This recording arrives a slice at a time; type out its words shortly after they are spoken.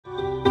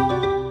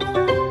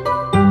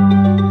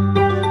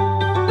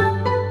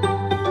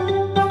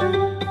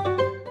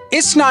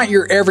It's not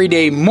your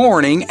everyday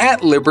morning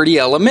at Liberty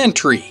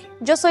Elementary.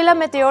 Yo soy la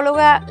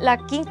meteoróloga, la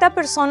quinta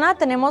persona.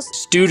 Tenemos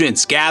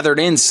Students gathered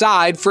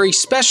inside for a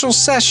special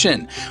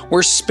session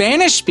where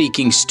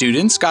Spanish-speaking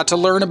students got to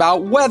learn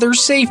about weather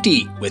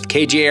safety with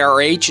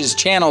KJRH's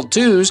Channel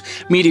 2's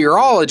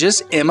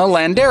Meteorologist Emma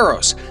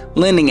Landeros,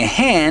 lending a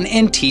hand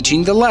in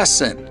teaching the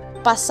lesson.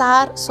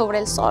 pasar sobre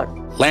el sol.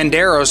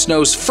 Landeros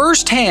knows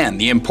firsthand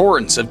the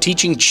importance of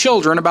teaching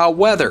children about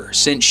weather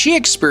since she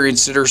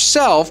experienced it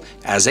herself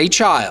as a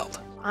child.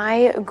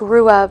 I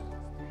grew up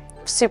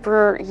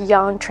super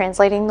young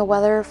translating the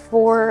weather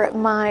for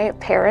my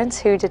parents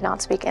who did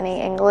not speak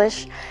any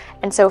English.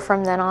 And so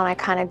from then on, I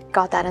kind of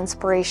got that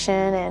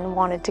inspiration and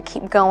wanted to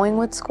keep going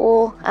with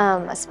school,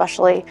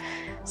 especially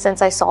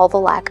since I saw the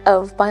lack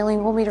of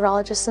bilingual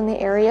meteorologists in the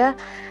area,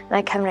 and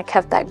I kind of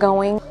kept that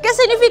going. ¿Qué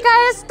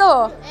significa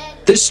esto?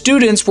 The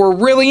students were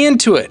really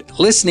into it,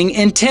 listening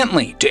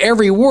intently to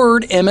every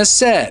word Emma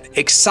said,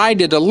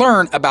 excited to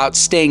learn about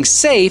staying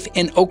safe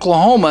in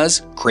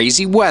Oklahoma's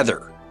crazy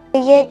weather.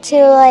 You get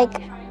to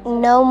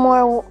know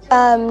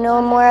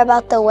more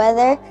about the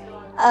weather.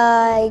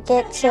 I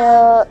get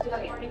to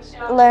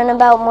learn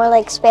about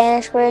more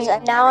Spanish words.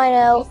 Now I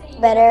know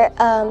better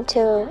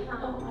to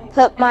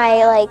put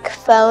my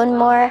phone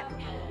more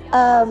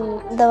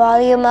the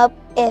volume up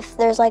if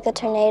there's a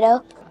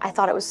tornado. I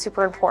thought it was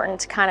super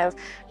important to kind of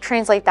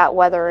translate that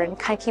weather and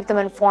kind of keep them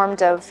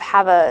informed of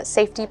have a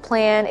safety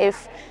plan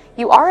if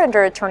you are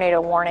under a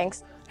tornado warning.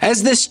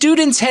 As the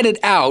students headed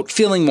out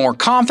feeling more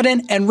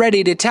confident and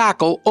ready to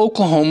tackle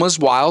Oklahoma's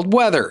wild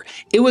weather,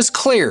 it was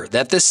clear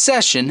that the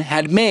session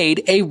had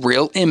made a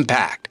real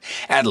impact.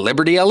 At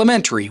Liberty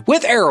Elementary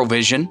with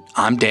AeroVision,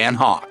 I'm Dan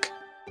Hawk.